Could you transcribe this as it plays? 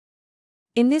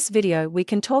In this video we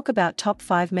can talk about top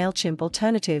 5 Mailchimp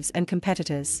alternatives and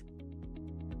competitors.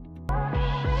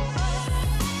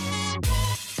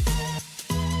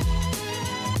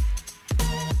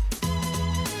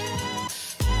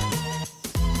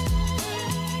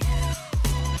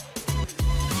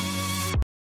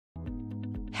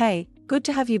 Hey, good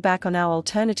to have you back on our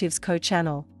Alternatives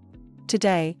channel.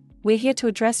 Today, we're here to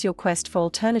address your quest for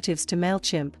alternatives to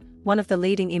Mailchimp, one of the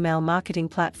leading email marketing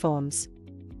platforms.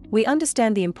 We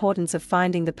understand the importance of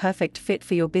finding the perfect fit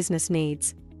for your business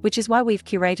needs, which is why we've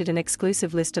curated an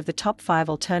exclusive list of the top 5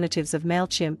 alternatives of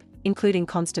Mailchimp, including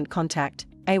Constant Contact,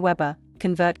 AWeber,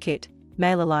 ConvertKit,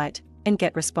 Lite, and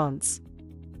GetResponse.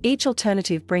 Each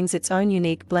alternative brings its own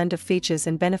unique blend of features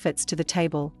and benefits to the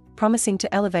table, promising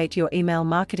to elevate your email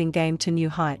marketing game to new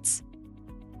heights.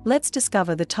 Let's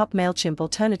discover the top Mailchimp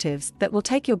alternatives that will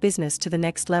take your business to the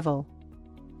next level.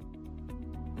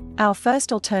 Our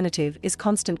first alternative is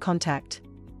Constant Contact.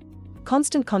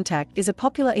 Constant Contact is a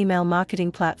popular email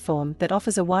marketing platform that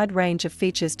offers a wide range of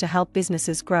features to help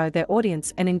businesses grow their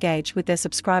audience and engage with their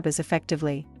subscribers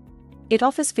effectively. It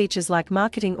offers features like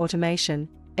marketing automation,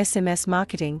 SMS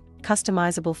marketing,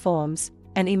 customizable forms,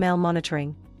 and email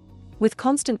monitoring. With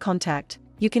Constant Contact,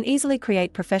 you can easily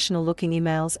create professional-looking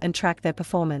emails and track their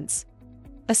performance.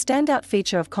 A standout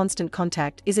feature of Constant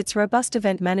Contact is its robust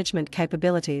event management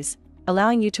capabilities,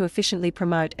 allowing you to efficiently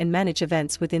promote and manage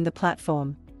events within the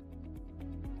platform.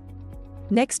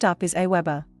 Next up is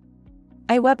AWeber.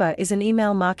 AWeber is an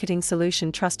email marketing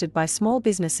solution trusted by small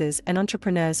businesses and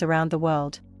entrepreneurs around the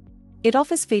world. It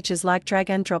offers features like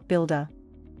drag-and-drop builder,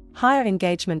 higher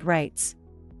engagement rates,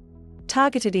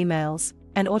 targeted emails,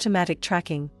 and automatic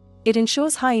tracking. It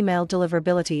ensures high email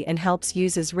deliverability and helps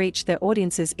users reach their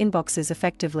audience's inboxes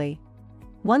effectively.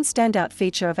 One standout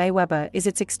feature of AWeber is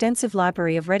its extensive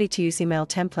library of ready-to-use email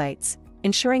templates,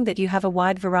 ensuring that you have a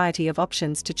wide variety of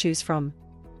options to choose from.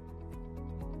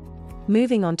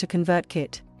 Moving on to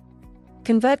ConvertKit.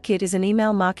 ConvertKit is an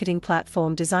email marketing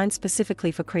platform designed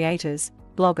specifically for creators,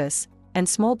 bloggers, and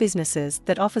small businesses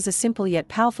that offers a simple yet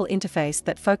powerful interface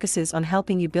that focuses on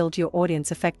helping you build your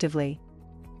audience effectively.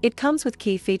 It comes with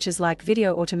key features like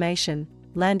video automation,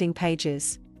 landing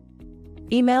pages,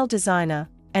 email designer,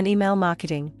 and email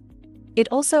marketing. It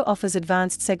also offers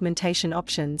advanced segmentation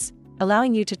options,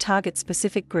 allowing you to target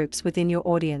specific groups within your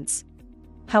audience.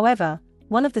 However,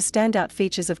 one of the standout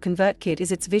features of ConvertKit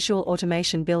is its visual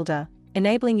automation builder,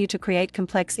 enabling you to create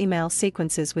complex email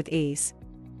sequences with ease.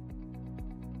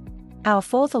 Our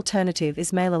fourth alternative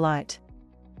is Lite.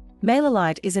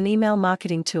 Lite is an email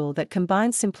marketing tool that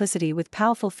combines simplicity with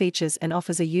powerful features and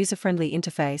offers a user-friendly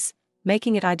interface,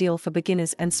 making it ideal for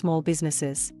beginners and small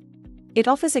businesses. It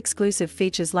offers exclusive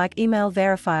features like email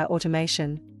verifier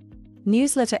automation,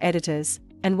 newsletter editors,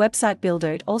 and website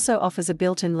builder. It also offers a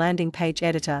built-in landing page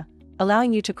editor,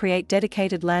 allowing you to create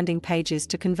dedicated landing pages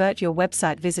to convert your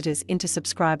website visitors into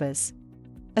subscribers.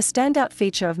 A standout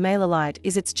feature of Lite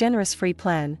is its generous free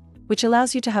plan, which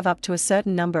allows you to have up to a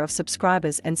certain number of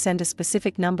subscribers and send a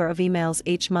specific number of emails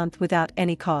each month without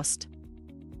any cost.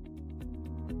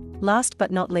 Last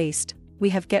but not least, we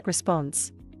have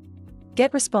GetResponse.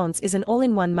 GetResponse is an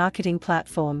all-in-one marketing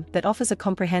platform that offers a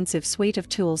comprehensive suite of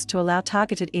tools to allow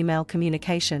targeted email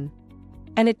communication.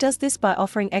 And it does this by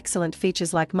offering excellent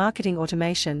features like marketing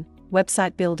automation,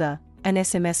 website builder, and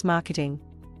SMS marketing.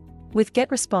 With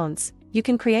GetResponse, you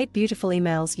can create beautiful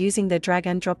emails using their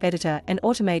drag-and-drop editor and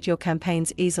automate your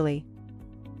campaigns easily.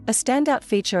 A standout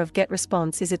feature of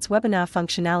GetResponse is its webinar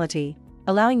functionality,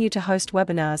 allowing you to host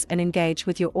webinars and engage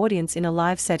with your audience in a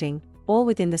live setting, all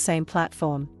within the same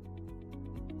platform.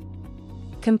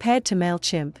 Compared to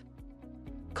Mailchimp,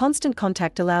 Constant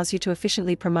Contact allows you to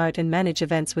efficiently promote and manage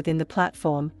events within the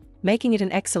platform, making it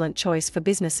an excellent choice for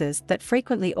businesses that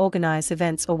frequently organize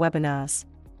events or webinars.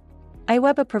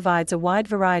 AWeber provides a wide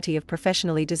variety of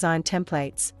professionally designed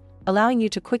templates, allowing you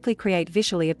to quickly create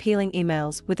visually appealing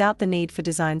emails without the need for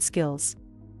design skills.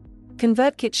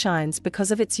 ConvertKit shines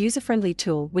because of its user-friendly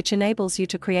tool, which enables you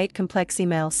to create complex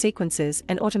email sequences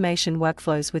and automation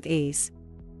workflows with ease.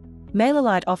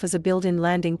 Lite offers a built-in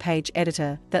landing page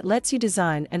editor that lets you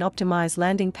design and optimize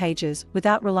landing pages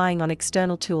without relying on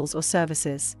external tools or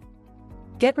services.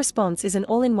 GetResponse is an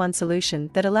all-in-one solution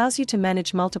that allows you to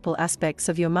manage multiple aspects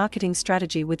of your marketing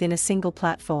strategy within a single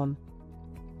platform.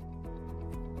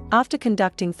 After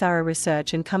conducting thorough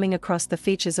research and coming across the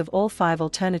features of all 5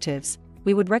 alternatives,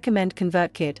 we would recommend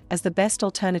ConvertKit as the best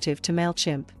alternative to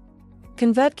Mailchimp.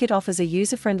 ConvertKit offers a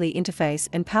user-friendly interface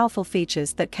and powerful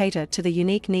features that cater to the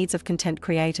unique needs of content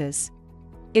creators.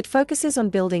 It focuses on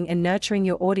building and nurturing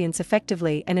your audience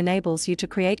effectively and enables you to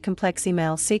create complex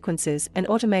email sequences and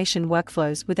automation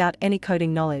workflows without any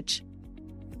coding knowledge.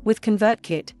 With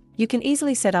ConvertKit, you can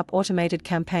easily set up automated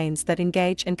campaigns that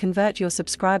engage and convert your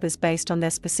subscribers based on their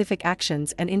specific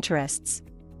actions and interests.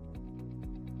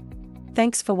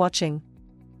 Thanks for watching.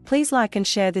 Please like and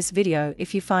share this video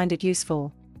if you find it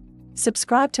useful.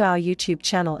 Subscribe to our YouTube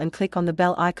channel and click on the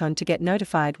bell icon to get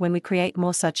notified when we create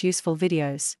more such useful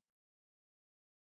videos.